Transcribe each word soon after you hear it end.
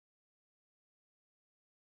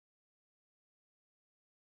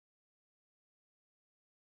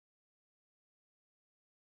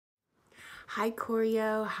Hi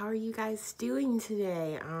Choreo, how are you guys doing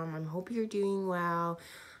today? I hope you're doing well.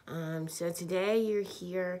 So today you're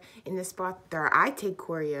here in the spot that I take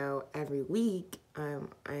Choreo every week.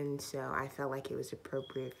 And so I felt like it was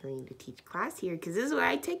appropriate for me to teach class here because this is where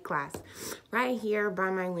I take class. Right here by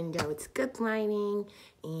my window. It's good lighting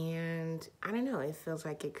and I don't know, it feels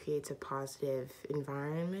like it creates a positive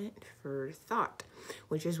environment for thought,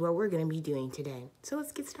 which is what we're going to be doing today. So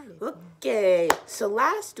let's get started. Okay, so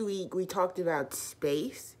last week we talked about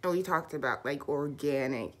space and we talked about like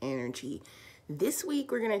organic energy. This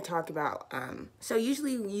week we're going to talk about, so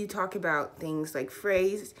usually you talk about things like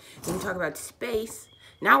phrase, and you talk about space.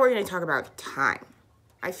 Now we're going to talk about time.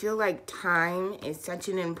 I feel like time is such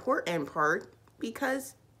an important part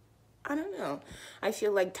because, I don't know, I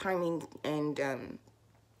feel like timing and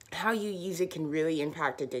how you use it can really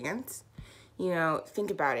impact a dance. You know,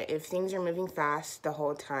 think about it. If things are moving fast the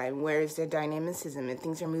whole time, where is the dynamicism? If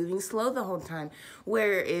things are moving slow the whole time,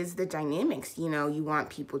 where is the dynamics? You know, you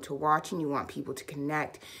want people to watch and you want people to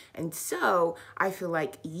connect. And so I feel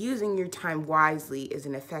like using your time wisely is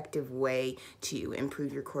an effective way to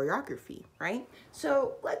improve your choreography, right?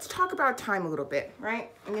 So let's talk about time a little bit,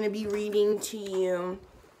 right? I'm going to be reading to you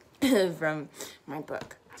from my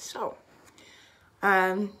book. So,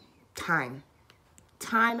 time.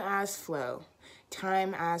 Time as flow,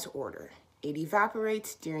 time as order. It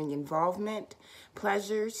evaporates during involvement,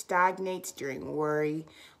 pleasure stagnates during worry,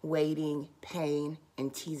 waiting, pain,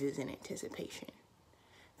 and teases in anticipation.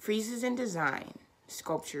 Freezes in design,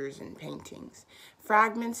 sculptures and paintings,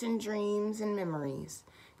 fragments in dreams and memories.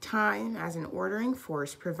 Time as an ordering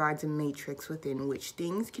force provides a matrix within which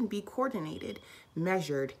things can be coordinated,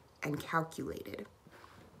 measured, and calculated.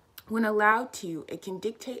 When allowed to, it can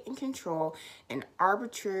dictate and control an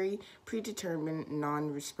arbitrary, predetermined,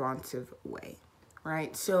 non-responsive way,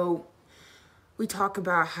 right? So we talk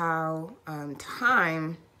about how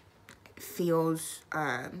time feels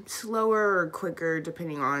slower or quicker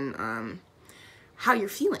depending on how you're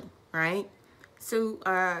feeling, right? So,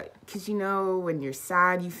 because you know, when you're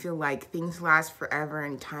sad, you feel like things last forever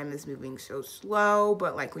and time is moving so slow.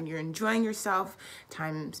 But like when you're enjoying yourself,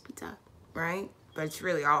 time speeds up, right? But it's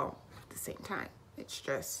really all at the same time. It's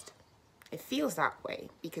just, it feels that way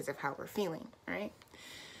because of how we're feeling, right?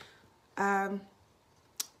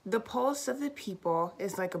 The pulse of the people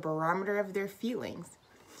is like a barometer of their feelings.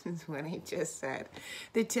 Is what I just said.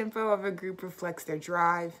 The tempo of a group reflects their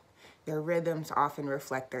drive. Their rhythms often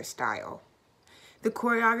reflect their style. The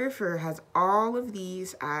choreographer has all of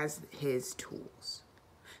these as his tools.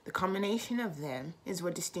 The combination of them is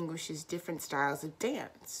what distinguishes different styles of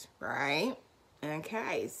dance, right?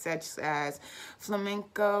 Okay, such as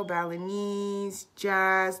flamenco, Balinese,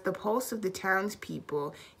 jazz, the pulse of the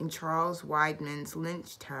townspeople in Charles Weidman's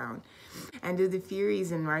Lynchtown, and of the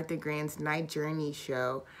Furies in Martha Grant's Night Journey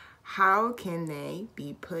show. How can they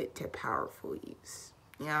be put to powerful use?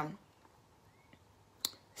 Yeah.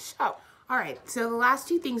 So, all right, so the last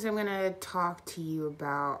two things I'm gonna talk to you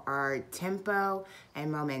about are tempo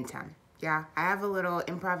and momentum. Yeah, I have a little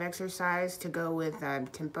improv exercise to go with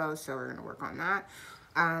tempo, so we're gonna work on that.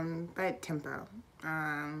 But tempo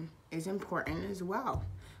is important as well.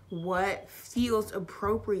 What feels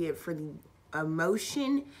appropriate for the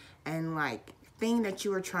emotion and like thing that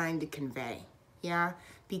you are trying to convey, yeah?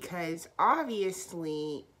 Because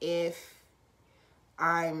obviously if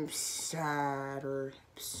I'm sad or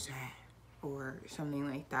upset or something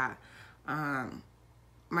like that,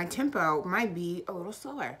 my tempo might be a little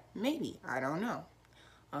slower. Maybe, I don't know.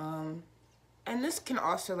 And this can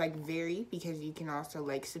also like vary because you can also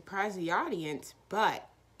like surprise the audience. But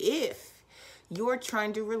if you're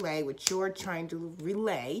trying to relay what you're trying to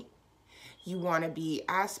relay, you want to be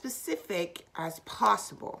as specific as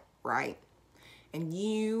possible, right? And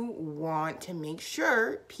you want to make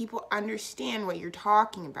sure people understand what you're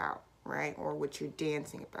talking about, right? Or what you're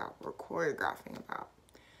dancing about or choreographing about.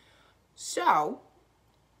 So,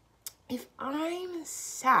 if I'm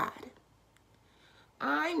sad,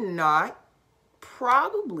 I'm not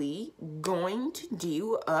probably going to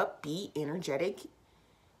do upbeat, energetic,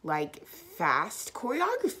 like fast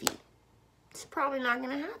choreography. It's probably not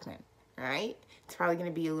going to happen, right? It's probably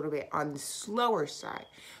going to be a little bit on the slower side.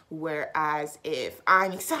 Whereas if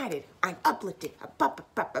I'm excited, I'm uplifted,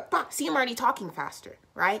 see, I'm already talking faster,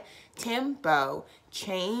 right? Tempo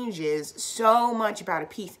changes so much about a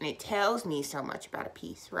piece, and it tells me so much about a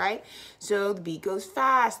piece, right? So the beat goes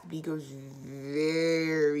fast, the beat goes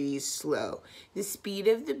very slow. The speed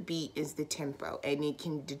of the beat is the tempo, and it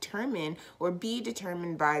can determine or be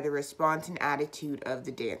determined by the response and attitude of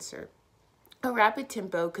the dancer. A rapid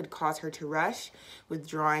tempo could cause her to rush,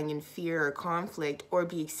 withdrawing in fear or conflict, or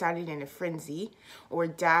be excited in a frenzy, or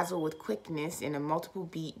dazzle with quickness in a multiple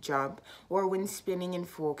beat jump, or when spinning in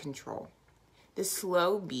full control. The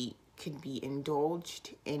slow beat could be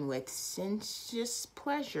indulged in with sensuous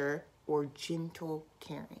pleasure or gentle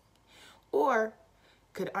caring, or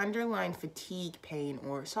could underline fatigue, pain,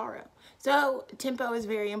 or sorrow. So tempo is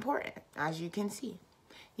very important, as you can see.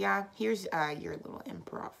 Yeah, here's your little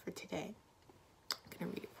improv for today. I'm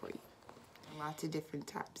gonna read it for you. Lots of different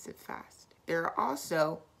types of fast. There are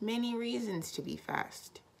also many reasons to be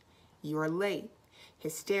fast. You are late,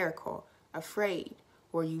 hysterical, afraid,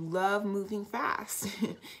 or you love moving fast,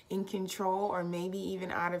 in control, or maybe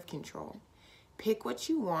even out of control. Pick what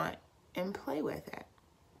you want and play with it.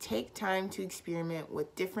 Take time to experiment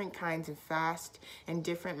with different kinds of fast and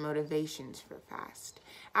different motivations for fast.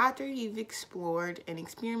 After you've explored and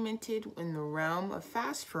experimented in the realm of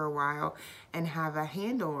fast for a while and have a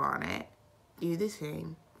handle on it, do the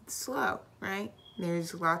same with slow, right?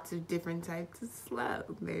 There's lots of different types of slow.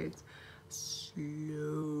 There's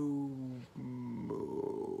slow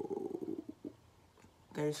mo.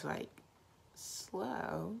 There's like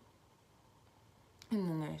slow, and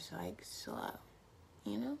then there's like slow.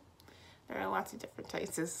 You know, there are lots of different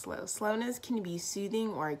types of slow. Slowness can be soothing,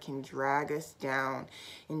 or it can drag us down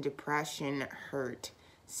in depression, hurt,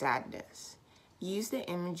 sadness. Use the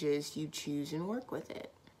images you choose and work with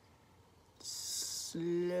it. Slowly.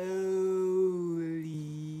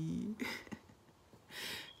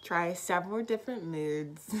 Try several different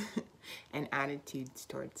moods and attitudes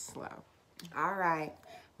towards slow. All right,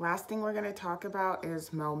 last thing we're gonna talk about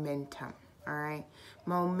is momentum, all right?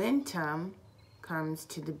 Momentum comes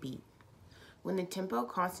to the beat. When the tempo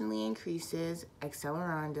constantly increases,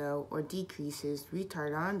 accelerando, or decreases,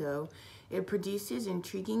 retardando, it produces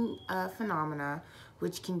intriguing phenomena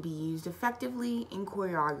which can be used effectively in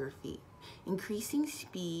choreography. Increasing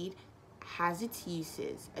speed has its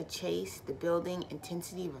uses: a chase, the building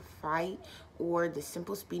intensity of a fight, or the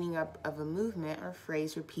simple speeding up of a movement or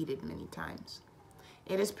phrase repeated many times.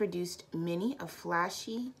 It has produced many a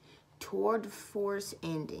flashy, tour de force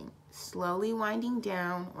ending. Slowly winding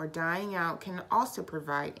down or dying out can also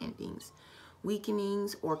provide endings,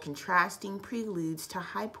 weakenings, or contrasting preludes to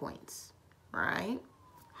high points, right?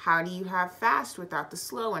 How do you have fast without the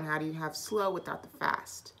slow, and how do you have slow without the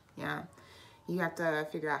fast? Yeah, you have to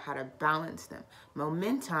figure out how to balance them.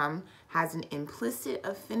 Momentum has an implicit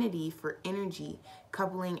affinity for energy,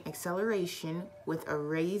 coupling acceleration with a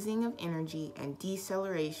raising of energy and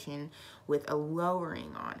deceleration with a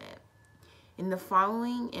lowering on it. In the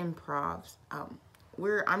following improvs,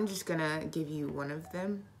 I'm just gonna give you one of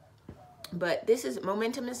them, but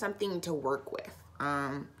momentum is something to work with.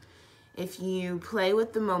 If you play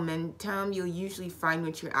with the momentum, you'll usually find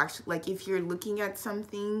what you're actually, like if you're looking at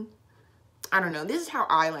something, I don't know, this is how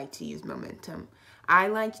I like to use momentum. I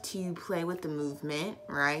like to play with the movement,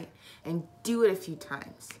 right? And do it a few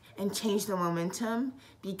times and change the momentum,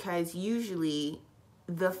 because usually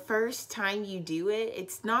the first time you do it,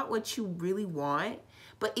 it's not what you really want.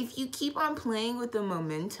 But if you keep on playing with the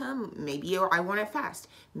momentum, maybe I want it fast.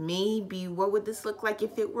 Maybe what would this look like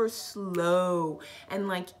if it were slow? And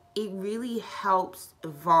like, it really helps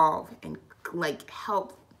evolve and like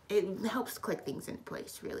it helps click things into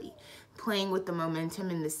place, really. Playing with the momentum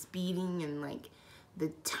and the speeding and like the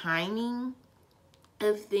timing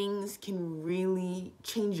of things can really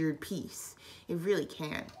change your piece. It really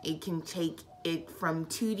can. It can take it from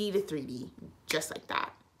 2D to 3D, just like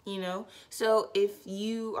that, you know? So if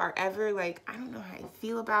you are ever like, I don't know how I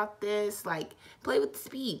feel about this, like play with the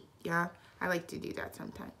speed, yeah? I like to do that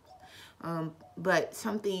sometimes. But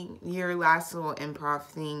your last little improv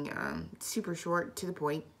thing, super short, to the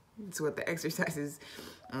point. It's what the exercises,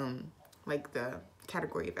 like the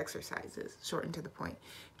category of exercises, short and to the point.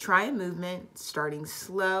 Try a movement starting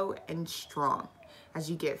slow and strong. As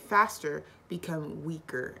you get faster, become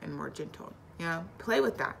weaker and more gentle. Yeah, play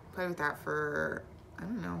with that. Play with that for, I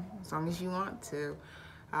don't know, as long as you want to.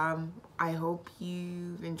 I hope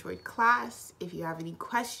you've enjoyed class. If you have any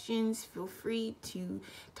questions, feel free to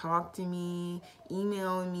talk to me,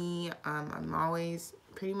 email me. I'm always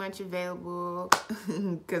pretty much available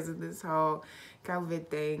because of this whole COVID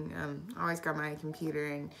thing. I always got my computer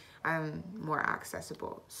and I'm more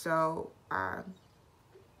accessible. So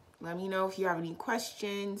let me know if you have any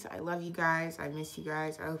questions. I love you guys. I miss you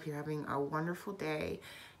guys. I hope you're having a wonderful day,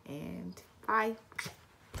 and bye.